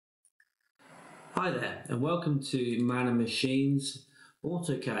Hi there and welcome to Man and Machine's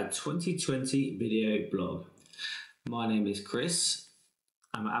AutoCAD 2020 video blog. My name is Chris.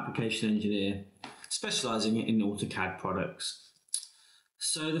 I'm an application engineer specialising in AutoCAD products.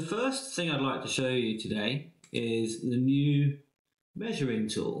 So the first thing I'd like to show you today is the new measuring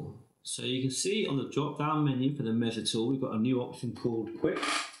tool. So you can see on the drop down menu for the measure tool we've got a new option called Quick,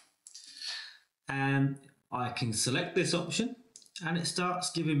 and I can select this option and it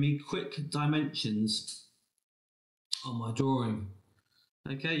starts giving me quick dimensions on my drawing.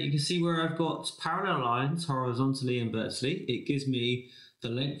 Okay, you can see where I've got parallel lines horizontally and vertically. It gives me the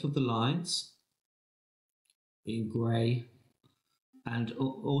length of the lines in grey, and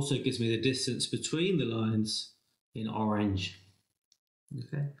also gives me the distance between the lines in orange.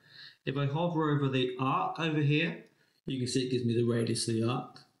 Okay, if I hover over the arc over here, you can see it gives me the radius of the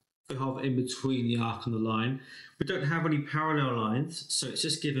arc. If I hover in between the arc and the line, we don't have any parallel lines, so it's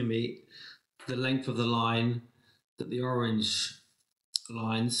just giving me the length of the line that the orange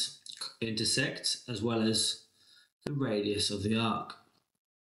lines intersect, as well as the radius of the arc.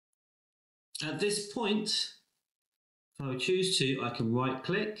 At this point, if I choose to, I can right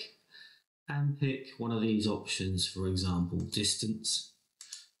click and pick one of these options, for example, distance.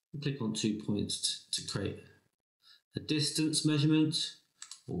 Click on 2 points to create a distance measurement,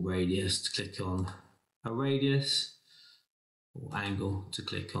 or radius to click on a radius, or angle to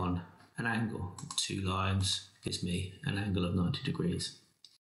click on an angle. 2 lines gives me an angle of 90 degrees.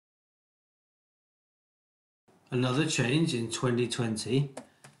 Another change in 2020,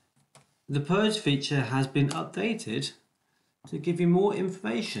 the Purge feature has been updated to give you more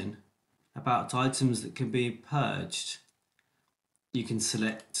information about items that can be purged. You can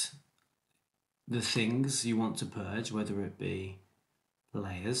select the things you want to purge, whether it be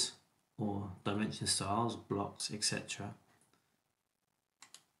layers or dimension styles, blocks, etc.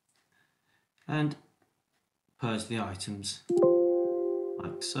 and purge the items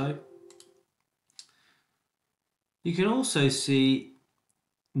like so. You can also see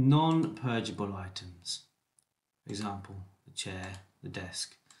non-purgeable items, for example the chair, the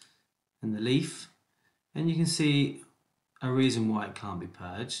desk and the leaf, and you can see a reason why it can't be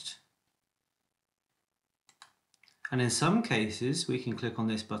purged. And in some cases we can click on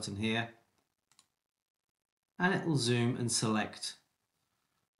this button here and it will zoom and select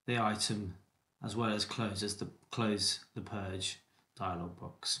the item, as well as close the purge dialog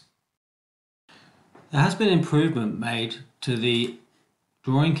box. There has been improvement made to the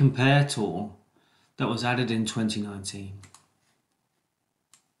Drawing Compare tool that was added in 2019.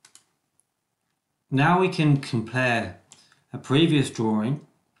 Now we can compare a previous drawing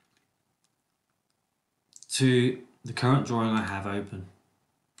to the current drawing I have open.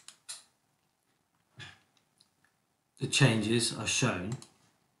 The changes are shown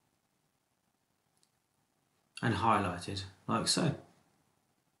and highlighted like so.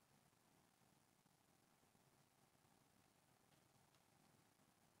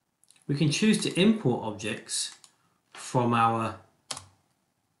 We can choose to import objects from our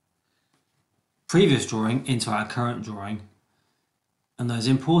previous drawing into our current drawing, and those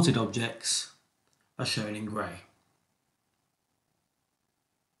imported objects are shown in grey.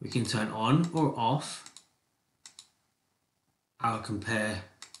 We can turn on or off our Compare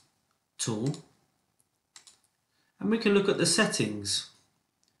tool, and we can look at the settings.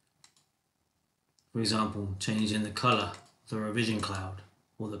 For example, changing the colour of the revision cloud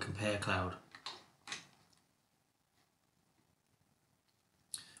or the compare cloud.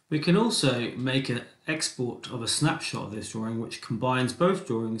 We can also make an export of a snapshot of this drawing, which combines both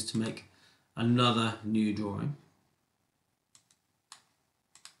drawings to make another new drawing.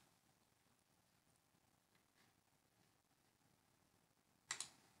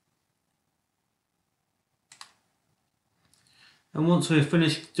 And once we've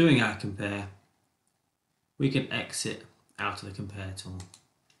finished doing our compare, we can exit out of the Compare tool.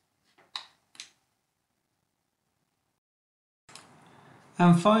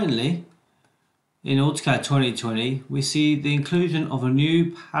 And finally, in AutoCAD 2020, we see the inclusion of a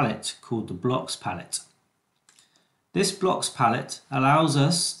new palette called the Blocks palette. This Blocks palette allows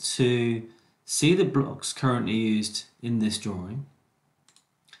us to see the blocks currently used in this drawing,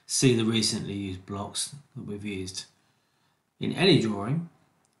 see the recently used blocks that we've used in any drawing,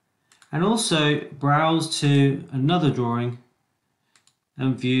 and also browse to another drawing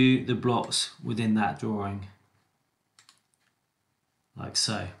and view the blocks within that drawing, like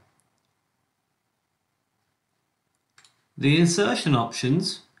so. The insertion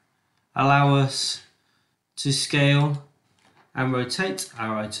options allow us to scale and rotate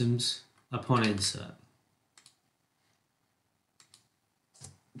our items upon insert.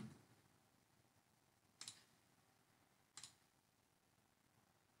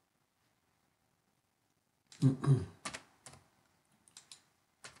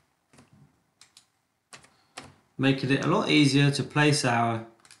 Making it a lot easier to place our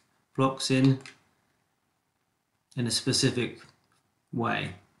blocks in a specific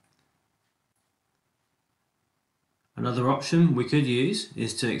way. Another option we could use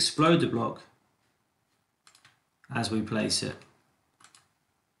is to explode the block as we place it,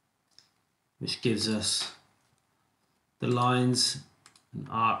 which gives us the lines and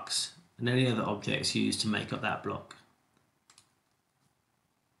arcs and any other objects used to make up that block.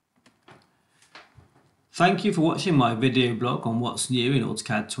 Thank you for watching my video blog on what's new in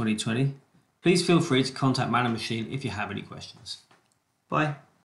AutoCAD 2020. Please feel free to contact Man and Machine if you have any questions. Bye.